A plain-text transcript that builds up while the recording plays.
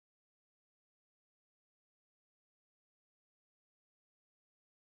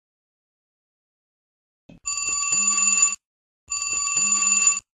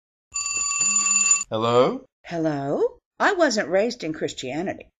Hello? Hello? I wasn't raised in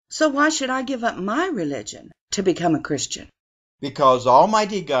Christianity, so why should I give up my religion to become a Christian? Because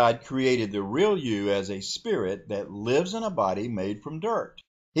Almighty God created the real you as a spirit that lives in a body made from dirt.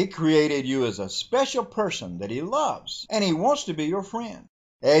 He created you as a special person that He loves, and He wants to be your friend.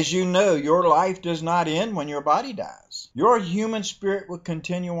 As you know, your life does not end when your body dies. Your human spirit will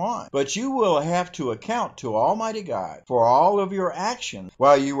continue on, but you will have to account to Almighty God for all of your actions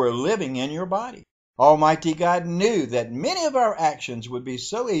while you were living in your body. Almighty God knew that many of our actions would be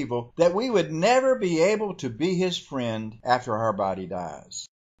so evil that we would never be able to be His friend after our body dies.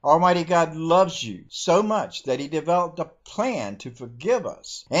 Almighty God loves you so much that He developed a plan to forgive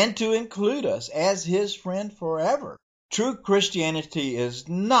us and to include us as His friend forever. True Christianity is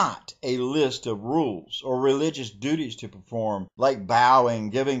not a list of rules or religious duties to perform, like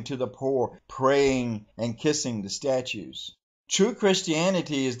bowing, giving to the poor, praying, and kissing the statues. True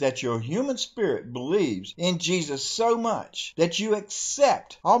Christianity is that your human spirit believes in Jesus so much that you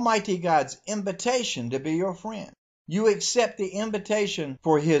accept Almighty God's invitation to be your friend. You accept the invitation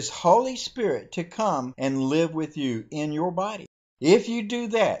for His Holy Spirit to come and live with you in your body. If you do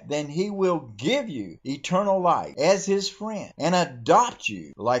that, then He will give you eternal life as His friend and adopt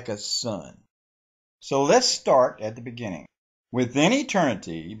you like a son. So let's start at the beginning. Within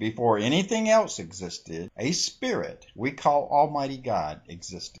eternity, before anything else existed, a spirit we call Almighty God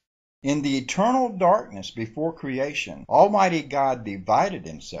existed. In the eternal darkness before creation, Almighty God divided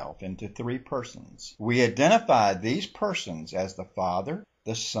Himself into three persons. We identify these persons as the Father,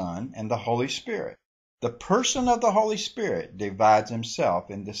 the Son, and the Holy Spirit. The person of the Holy Spirit divides Himself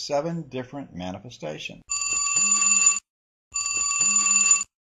into 7 different manifestations.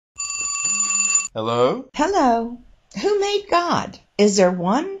 Hello? Hello. Who made God? Is there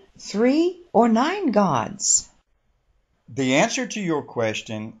 1, 3, or 9 gods? The answer to your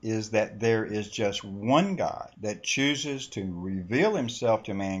question is that there is just one God that chooses to reveal Himself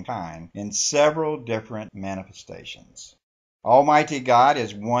to mankind in several different manifestations. Almighty God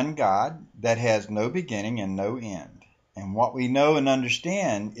is one God that has no beginning and no end. And what we know and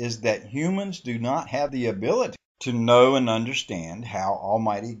understand is that humans do not have the ability to know and understand how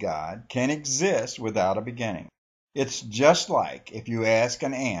Almighty God can exist without a beginning. It's just like if you ask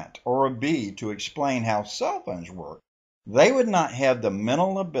an ant or a bee to explain how cell phones work. They would not have the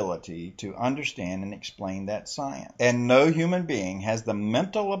mental ability to understand and explain that science. And no human being has the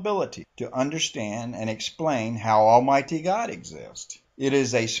mental ability to understand and explain how Almighty God exists. It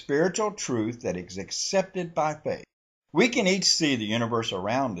is a spiritual truth that is accepted by faith. We can each see the universe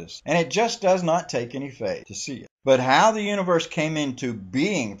around us, and it just does not take any faith to see it. But how the universe came into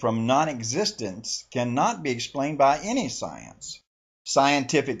being from non-existence cannot be explained by any science.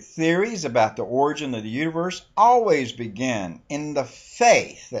 Scientific theories about the origin of the universe always begin in the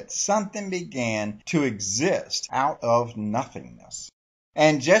faith that something began to exist out of nothingness.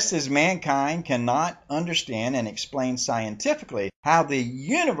 And just as mankind cannot understand and explain scientifically how the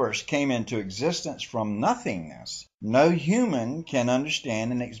universe came into existence from nothingness, no human can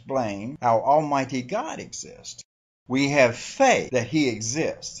understand and explain how Almighty God exists. We have faith that He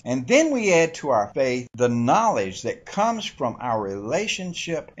exists, and then we add to our faith the knowledge that comes from our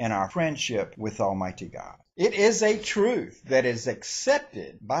relationship and our friendship with Almighty God. It is a truth that is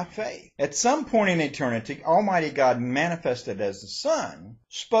accepted by faith. At some point in eternity, Almighty God manifested as the Son,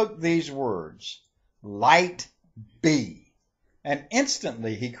 spoke these words, "Light be." And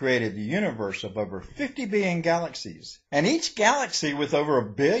instantly He created the universe of over 50 billion galaxies, and each galaxy with over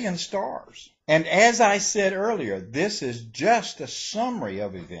 1 billion stars. And as I said earlier, this is just a summary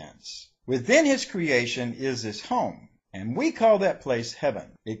of events. Within His creation is His home, and we call that place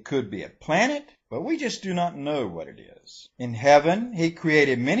heaven. It could be a planet, but we just do not know what it is. In heaven, He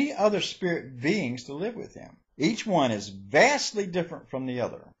created many other spirit beings to live with Him. Each one is vastly different from the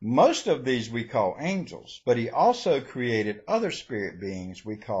other. Most of these we call angels, but He also created other spirit beings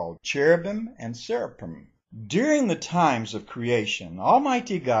we call cherubim and seraphim. During the times of creation,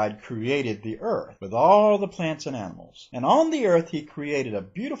 Almighty God created the earth with all the plants and animals. And on the earth He created a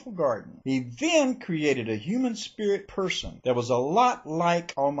beautiful garden. He then created a human spirit person that was a lot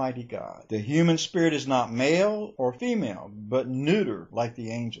like Almighty God. The human spirit is not male or female, but neuter like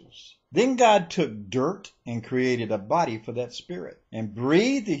the angels. Then God took dirt and created a body for that spirit and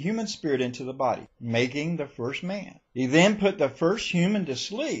breathed the human spirit into the body, making the first man. He then put the first human to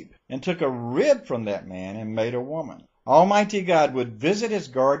sleep and took a rib from that man and made a woman. Almighty God would visit His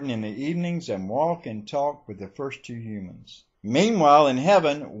garden in the evenings and walk and talk with the first 2 humans. Meanwhile, in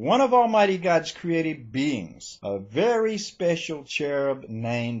heaven, one of Almighty God's created beings, a very special cherub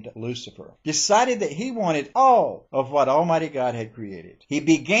named Lucifer, decided that he wanted all of what Almighty God had created. He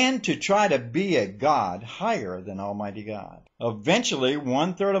began to try to be a god higher than Almighty God. Eventually,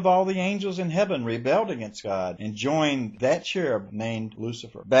 1/3 of all the angels in heaven rebelled against God and joined that cherub named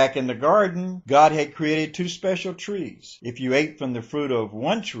Lucifer. Back in the garden, God had created 2 special trees. If you ate from the fruit of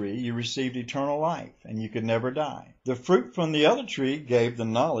one tree, you received eternal life, and you could never die. The fruit from the other tree gave the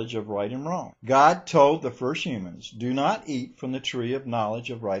knowledge of right and wrong. God told the first humans, "Do not eat from the tree of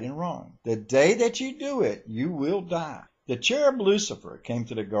knowledge of right and wrong. The day that you do it, you will die." The cherub Lucifer came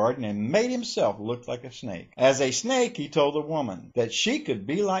to the garden and made himself look like a snake. As a snake, he told the woman that she could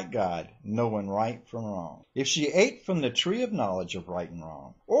be like God, knowing right from wrong, if she ate from the tree of knowledge of right and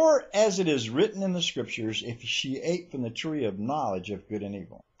wrong. Or, as it is written in the scriptures, if she ate from the tree of knowledge of good and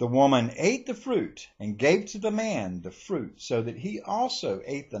evil. The woman ate the fruit and gave to the man the fruit, so that he also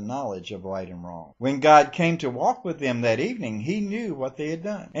ate the knowledge of right and wrong. When God came to walk with them that evening, he knew what they had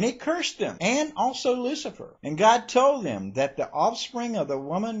done. And he cursed them, and also Lucifer. And God told them that the offspring of the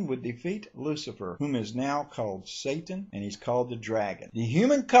woman would defeat Lucifer, whom is now called Satan, and he's called the dragon. The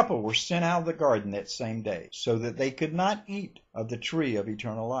human couple were sent out of the garden that same day, so that they could not eat of the tree of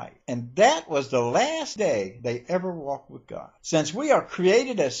eternal life. And that was the last day they ever walked with God. Since we are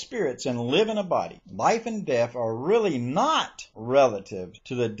created as spirits and live in a body, life and death are really not relative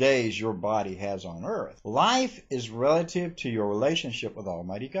to the days your body has on earth. Life is relative to your relationship with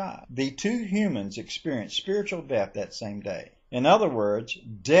Almighty God. The 2 humans experienced spiritual death that same day. In other words,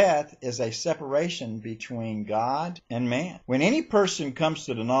 death is a separation between God and man. When any person comes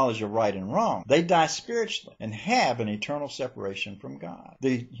to the knowledge of right and wrong, they die spiritually and have an eternal separation from God.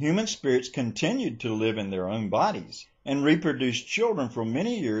 The human spirits continued to live in their own bodies and reproduced children for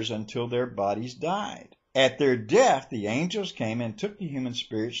many years until their bodies died. At their death, the angels came and took the human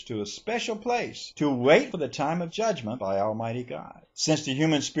spirits to a special place to wait for the time of judgment by Almighty God. Since the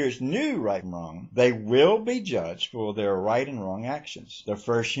human spirits knew right and wrong, they will be judged for their right and wrong actions. The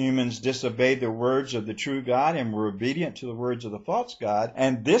first humans disobeyed the words of the true God and were obedient to the words of the false God,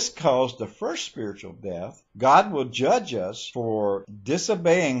 and this caused the first spiritual death. God will judge us for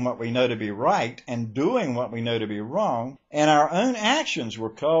disobeying what we know to be right and doing what we know to be wrong, and our own actions will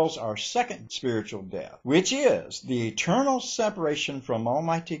cause our second spiritual death, which is the eternal separation from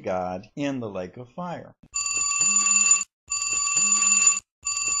Almighty God in the lake of fire.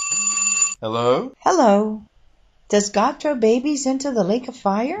 Hello? Hello. Does God throw babies into the lake of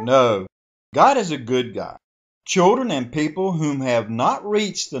fire? No. God is a good God. Children and people whom have not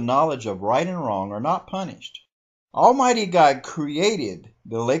reached the knowledge of right and wrong are not punished. Almighty God created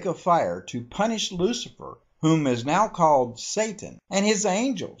the lake of fire to punish Lucifer, whom is now called Satan, and his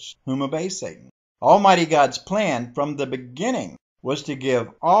angels, whom obey Satan. Almighty God's plan from the beginning was to give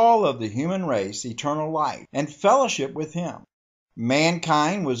all of the human race eternal life and fellowship with him.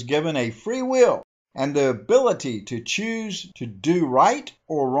 Mankind was given a free will and the ability to choose to do right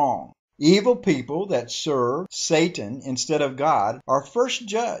or wrong. Evil people that serve Satan instead of God are first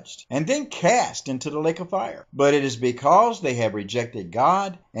judged and then cast into the lake of fire. But it is because they have rejected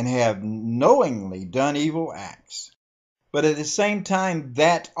God and have knowingly done evil acts. But at the same time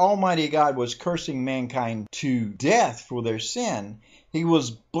that Almighty God was cursing mankind to death for their sin, he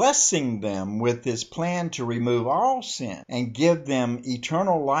was blessing them with his plan to remove all sin and give them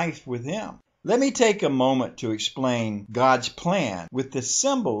eternal life with him. Let me take a moment to explain God's plan with the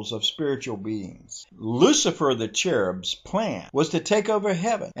symbols of spiritual beings. Lucifer the cherub's plan was to take over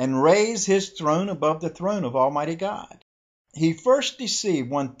heaven and raise his throne above the throne of Almighty God. He first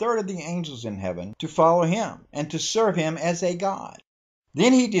deceived 1/3 of the angels in heaven to follow him and to serve him as a god.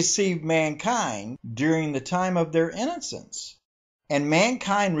 Then he deceived mankind during the time of their innocence. And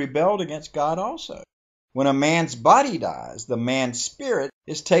mankind rebelled against God also. When a man's body dies, the man's spirit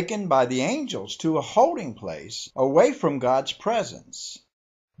is taken by the angels to a holding place away from God's presence.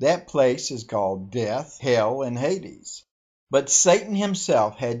 That place is called death, hell, and Hades. But Satan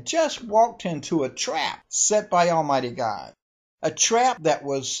himself had just walked into a trap set by Almighty God. A trap that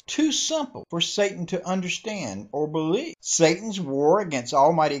was too simple for Satan to understand or believe. Satan's war against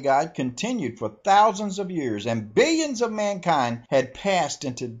Almighty God continued for thousands of years, and billions of mankind had passed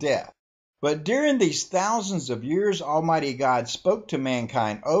into death. But during these thousands of years, Almighty God spoke to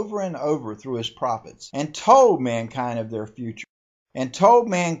mankind over and over through his prophets, and told mankind of their future, and told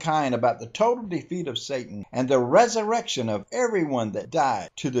mankind about the total defeat of Satan and the resurrection of everyone that died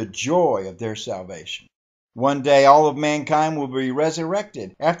to the joy of their salvation. One day all of mankind will be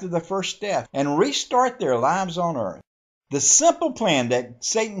resurrected after the first death and restart their lives on earth. The simple plan that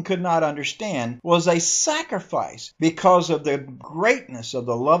Satan could not understand was a sacrifice because of the greatness of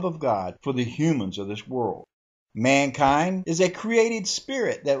the love of God for the humans of this world. Mankind is a created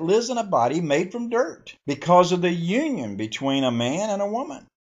spirit that lives in a body made from dirt because of the union between a man and a woman.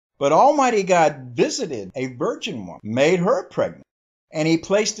 But Almighty God visited a virgin woman, made her pregnant, and he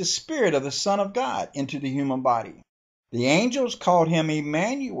placed the spirit of the Son of God into the human body. The angels called him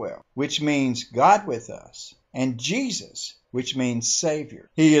Emmanuel, which means God with us, and Jesus, which means Savior.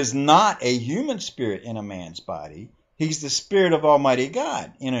 He is not a human spirit in a man's body. He's the Spirit of Almighty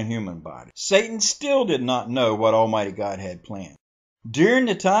God in a human body. Satan still did not know what Almighty God had planned. During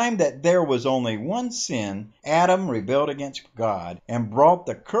the time that there was only one sin, Adam rebelled against God and brought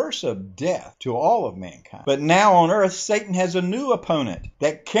the curse of death to all of mankind. But now on earth, Satan has a new opponent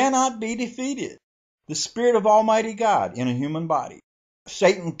that cannot be defeated, the Spirit of Almighty God in a human body.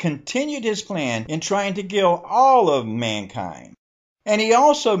 Satan continued his plan in trying to kill all of mankind. And he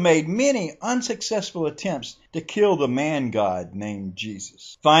also made many unsuccessful attempts to kill the man-God named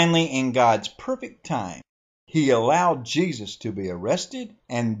Jesus. Finally, in God's perfect time, he allowed Jesus to be arrested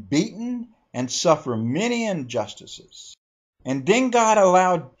and beaten and suffer many injustices. And then God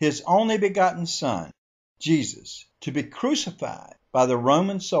allowed his only begotten Son, Jesus, to be crucified by the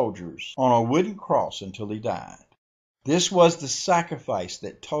Roman soldiers on a wooden cross until he died. This was the sacrifice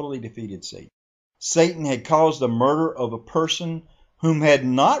that totally defeated Satan. Satan had caused the murder of a person whom had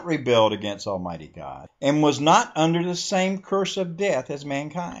not rebelled against Almighty God and was not under the same curse of death as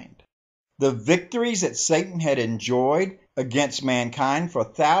mankind. The victories that Satan had enjoyed against mankind for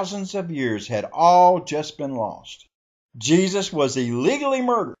thousands of years had all just been lost. Jesus was illegally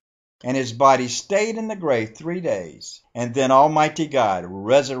murdered, and his body stayed in the grave 3 days, and then Almighty God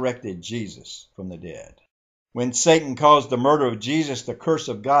resurrected Jesus from the dead. When Satan caused the murder of Jesus, the curse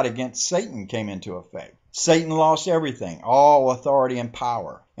of God against Satan came into effect. Satan lost everything, all authority and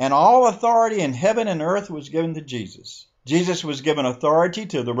power. And all authority in heaven and earth was given to Jesus. Jesus was given authority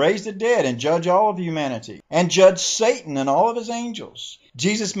to raise the dead and judge all of humanity, and judge Satan and all of his angels.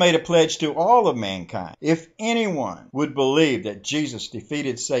 Jesus made a pledge to all of mankind. If anyone would believe that Jesus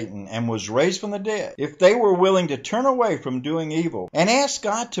defeated Satan and was raised from the dead, if they were willing to turn away from doing evil and ask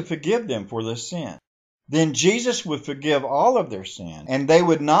God to forgive them for their sin, then Jesus would forgive all of their sin, and they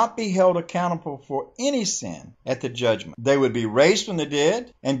would not be held accountable for any sin at the judgment. They would be raised from the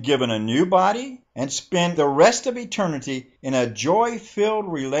dead and given a new body and spend the rest of eternity in a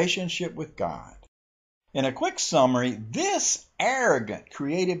joy-filled relationship with God. In a quick summary, this arrogant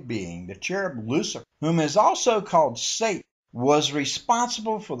created being, the cherub Lucifer, whom is also called Satan, was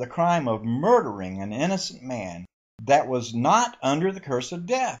responsible for the crime of murdering an innocent man that was not under the curse of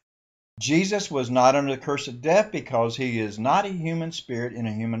death. Jesus was not under the curse of death because he is not a human spirit in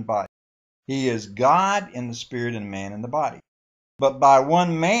a human body. He is God in the spirit and man in the body. But by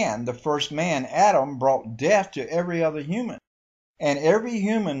one man, the first man, Adam, brought death to every other human. And every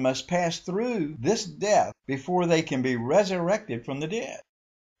human must pass through this death before they can be resurrected from the dead.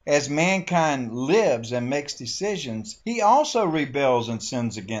 As mankind lives and makes decisions, he also rebels and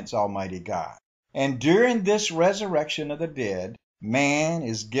sins against Almighty God. And during this resurrection of the dead, man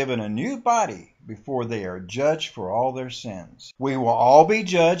is given a new body before they are judged for all their sins. We will all be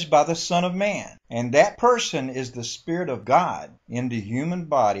judged by the Son of Man, and that person is the Spirit of God in the human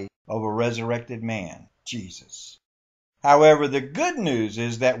body of a resurrected man, Jesus. However, the good news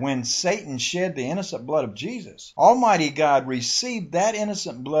is that when Satan shed the innocent blood of Jesus, Almighty God received that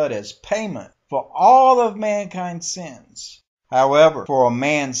innocent blood as payment for all of mankind's sins. However, for a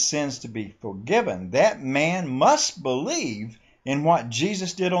man's sins to be forgiven, that man must believe in what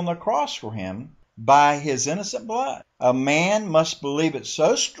Jesus did on the cross for him by his innocent blood. A man must believe it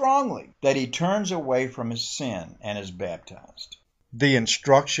so strongly that he turns away from his sin and is baptized. The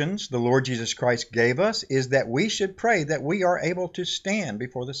instructions the Lord Jesus Christ gave us is that we should pray that we are able to stand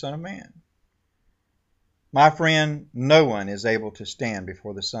before the Son of Man. My friend, no one is able to stand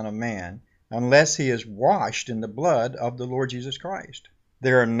before the Son of Man unless he is washed in the blood of the Lord Jesus Christ.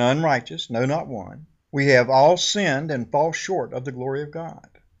 There are none righteous, no, not one. We have all sinned and fall short of the glory of God.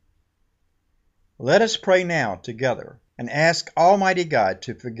 Let us pray now together and ask Almighty God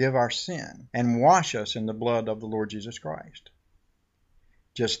to forgive our sin and wash us in the blood of the Lord Jesus Christ.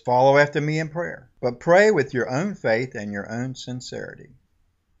 Just follow after me in prayer, but pray with your own faith and your own sincerity.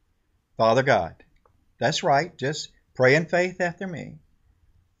 Father God, that's right, just pray in faith after me.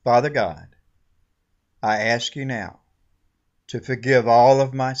 Father God, I ask you now to forgive all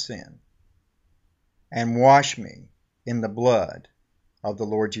of my sin and wash me in the blood of the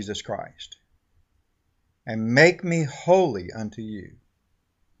Lord Jesus Christ, and make me holy unto you.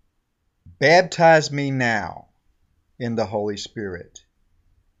 Baptize me now in the Holy Spirit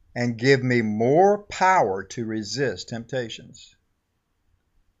and give me more power to resist temptations.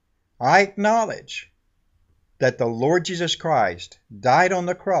 I acknowledge that the Lord Jesus Christ died on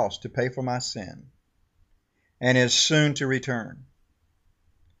the cross to pay for my sin and is soon to return.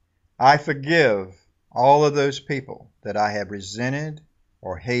 I forgive all of those people that I have resented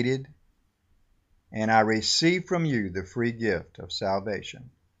or hated, and I receive from you the free gift of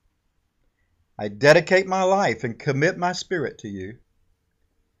salvation. I dedicate my life and commit my spirit to you.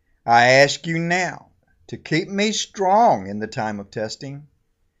 I ask you now to keep me strong in the time of testing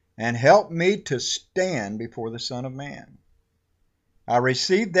and help me to stand before the Son of Man. I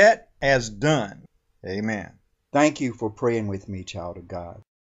receive that as done. Amen. Thank you for praying with me, child of God.